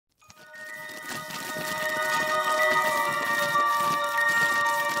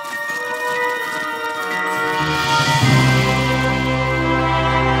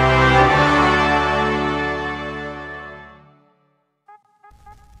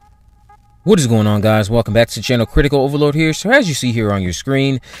What is going on, guys? Welcome back to the channel. Critical Overload here. So as you see here on your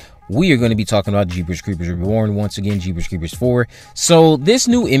screen, we are going to be talking about Jeepers Creepers Reborn once again, Jeepers Creepers 4. So this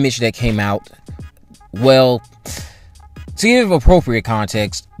new image that came out, well, to give appropriate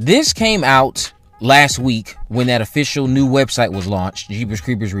context, this came out last week when that official new website was launched,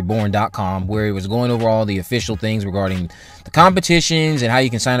 JeepersCreepersReborn.com, where it was going over all the official things regarding the competitions and how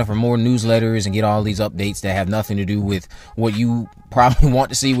you can sign up for more newsletters and get all these updates that have nothing to do with what you probably want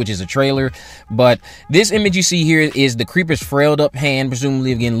to see, which is a trailer. But this image you see here is the creeper's frailed up hand,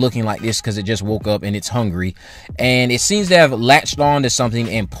 presumably again looking like this because it just woke up and it's hungry, and it seems to have latched on to something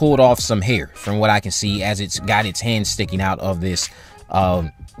and pulled off some hair from what I can see, as it's got its hand sticking out of this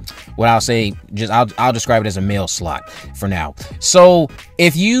what I'll say, I'll describe it as a male slot for now. So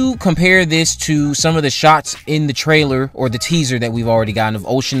if you compare this to some of the shots in the trailer or the teaser that we've already gotten of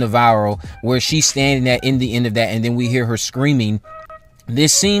Ocean Navarro, where she's standing at in the end of that and then we hear her screaming,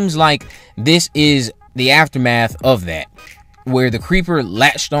 this seems like this is the aftermath of that, where the creeper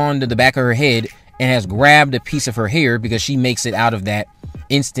latched on to the back of her head and has grabbed a piece of her hair because she makes it out of that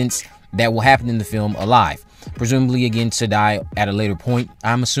instance that will happen in the film alive, presumably again to die at a later point,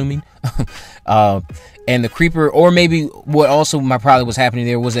 I'm assuming. And the creeper, or maybe what also probably was happening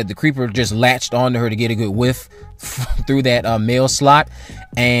there, was that the creeper just latched onto her to get a good whiff through that male slot,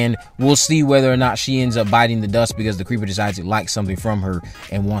 and we'll see whether or not she ends up biting the dust because the creeper decides it likes something from her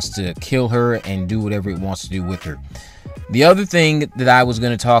and wants to kill her and do whatever it wants to do with her. The other thing that I was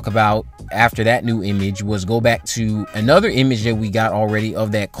going to talk about after that new image was go back to another image that we got already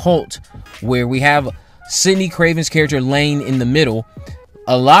of that cult, where we have Sidney Craven's character laying in the middle.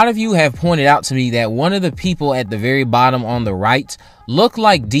 A lot of you have pointed out to me that one of the people at the very bottom on the right look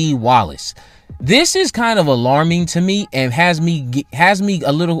like Dee Wallace. This is kind of alarming to me and has me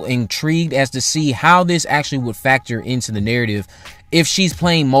a little intrigued as to see how this actually would factor into the narrative if she's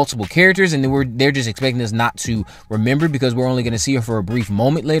playing multiple characters and they're just expecting us not to remember because we're only going to see her for a brief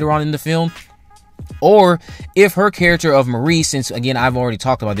moment later on in the film. Or if her character of Marie, since again I've already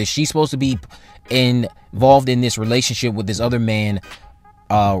talked about this, she's supposed to be involved in this relationship with this other man,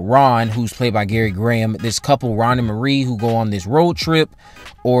 Ron, who's played by Gary Graham. This couple, Ron and Marie, who go on this road trip,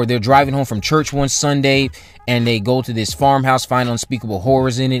 or they're driving home from church one Sunday and they go to this farmhouse, find unspeakable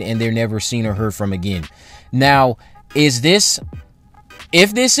horrors in it, and they're never seen or heard from again. Now, if this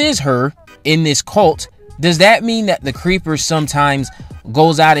is her in this cult, does that mean that the creeper sometimes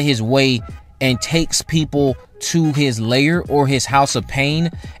goes out of his way and takes people to his lair or his house of pain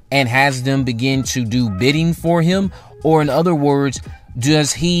and has them begin to do bidding for him? Or in other words,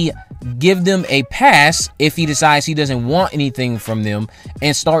 does he give them a pass if he decides he doesn't want anything from them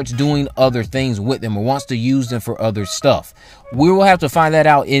and starts doing other things with them or wants to use them for other stuff? We will have to find that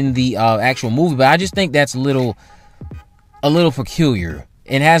out in the actual movie, but I just think that's a little peculiar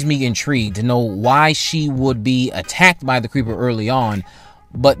and has me intrigued to know why she would be attacked by the creeper early on,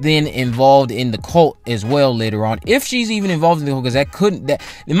 but then involved in the cult as well later on. If she's even involved in the cult, because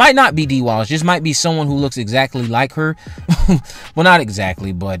it might not be Dee Wallace, just might be someone who looks exactly like her. Well, not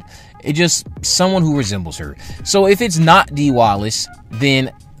exactly, but it just someone who resembles her. So if it's not Dee Wallace,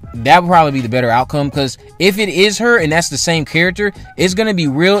 then that would probably be the better outcome, because if it is her and that's the same character, it's going to be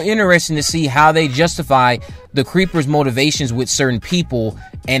real interesting to see how they justify the creeper's motivations with certain people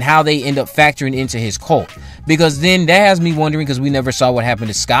and how they end up factoring into his cult. Because then that has me wondering, because we never saw what happened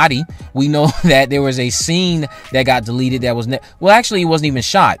to Scotty. We know that there was a scene that got deleted that was well, actually it wasn't even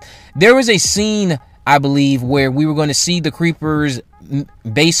shot. There was a scene, I believe, where we were going to see the creeper's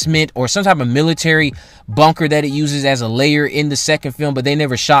basement or some type of military bunker that it uses as a lair in the second film, but they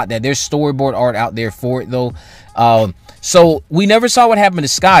never shot that. There's storyboard art out there for it though. So we never saw what happened to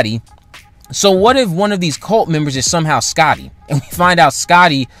Scotty. So what if one of these cult members is somehow Scotty, and we find out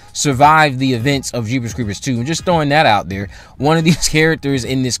Scotty survived the events of Jeepers Creepers 2? And just throwing that out there, one of these characters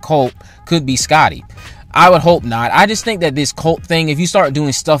in this cult could be Scotty. I would hope not. I just think that this cult thing, if you start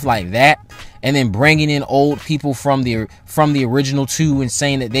doing stuff like that and then bringing in old people from the original 2 and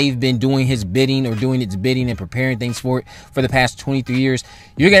saying that they've been doing his bidding or doing its bidding and preparing things for it for the past 23 years,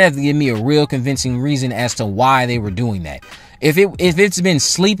 you're going to have to give me a real convincing reason as to why they were doing that. If it's been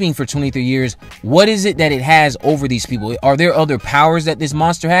sleeping for 23 years, what is it that it has over these people? Are there other powers that this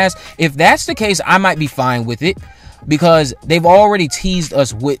monster has? If that's the case, I might be fine with it. because they've already teased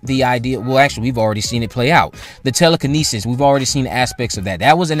us with the idea. Well, actually, we've already seen it play out. The telekinesis, we've already seen aspects of that.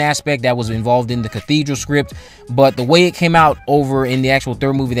 That was an aspect that was involved in the Cathedral script, but the way it came out over in the actual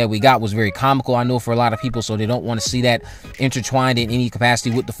third movie that we got was very comical, I know, for a lot of people, so they don't want to see that intertwined in any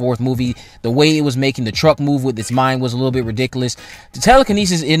capacity with the fourth movie. The way it was making the truck move with its mind was a little bit ridiculous. The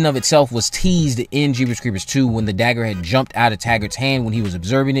telekinesis in and of itself was teased in Jeepers Creepers 2 when the dagger had jumped out of Taggart's hand when he was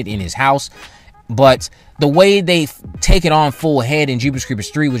observing it in his house. But the way they take it on full head in Jeepers Creepers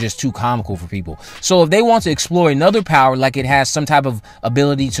 3 was just too comical for people. So if they want to explore another power, like it has some type of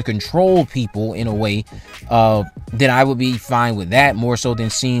ability to control people in a way, then I would be fine with that, more so than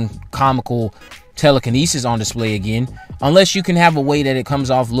seeing comical telekinesis on display again. Unless you can have a way that it comes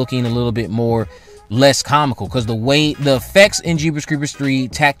off looking a little bit more less comical, because the way the effects in Jeepers Creepers 3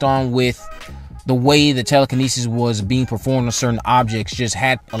 tacked on with the way the telekinesis was being performed on certain objects just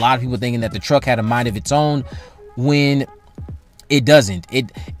had a lot of people thinking that the truck had a mind of its own, when it doesn't.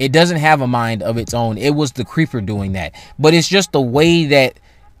 It doesn't have a mind of its own. It was the creeper doing that. But it's just the way that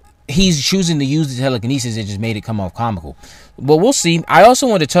he's choosing to use the telekinesis, it just made it come off comical. But we'll see. I also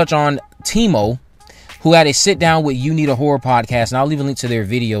want to touch on Timo, who had a sit down with You Need a Horror podcast, and I'll leave a link to their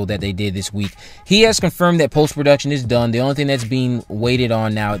video that they did this week. He has confirmed that post-production is done. The only thing that's being waited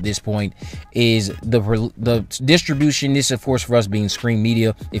on now at this point is the distribution. This, of course, for us being Screen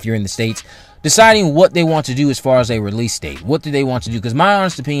Media, if you're in the States, deciding what they want to do as far as a release date. What do they want to do? Because my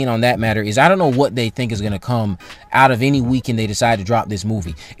honest opinion on that matter is I don't know what they think is going to come out of any weekend they decide to drop this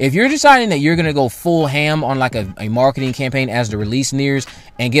movie. If you're deciding that you're going to go full ham on like a marketing campaign as the release nears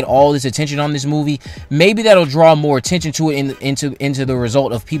and get all this attention on this movie, maybe that'll draw more attention to it into the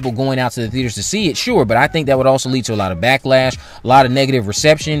result of people going out to the theaters to see it, sure. But I think that would also lead to a lot of backlash, a lot of negative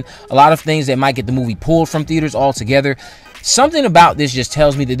reception, a lot of things that might get the movie pulled from theaters altogether. Something about this just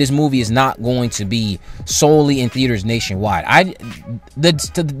tells me that this movie is not going to be solely in theaters nationwide.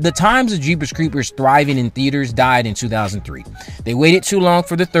 The times of Jeepers Creepers thriving in theaters died in 2003. They waited too long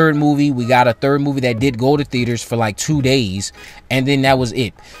for the third movie. We got a third movie that did go to theaters for like 2 days, and then that was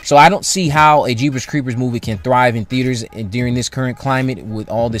it. So I don't see how a Jeepers Creepers movie can thrive in theaters during this current climate with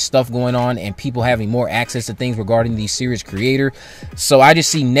all this stuff going on and people having more access to things regarding the series creator. So I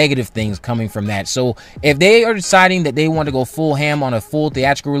just see negative things coming from that. So if they are deciding that they want to go full ham on a full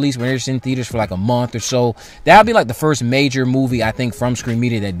theatrical release when it's in theaters for like a month or so, that'll be like the first major movie I think from Screen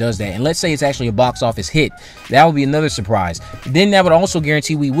Media that does that. And let's say it's actually a box office hit, that would be another surprise. Then that would also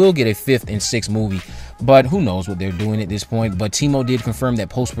guarantee we will get a 5th and 6th movie. But who knows what they're doing at this point. But Timo did confirm that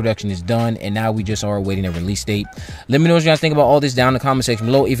post-production is done, and now we just are awaiting a release date. Let me know what you guys think about all this down in the comment section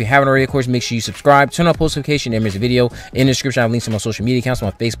below. If you haven't already, of course, make sure you subscribe, turn on post notification, and there's a video in the description. I have links to my social media accounts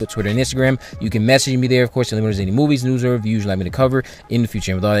on Facebook, Twitter, and Instagram. You can message me there, of course, to let me know if there's any movies, news, or reviews you'd like me to cover in the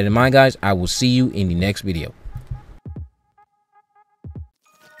future. And with all that in mind, guys, I will see you in the next video.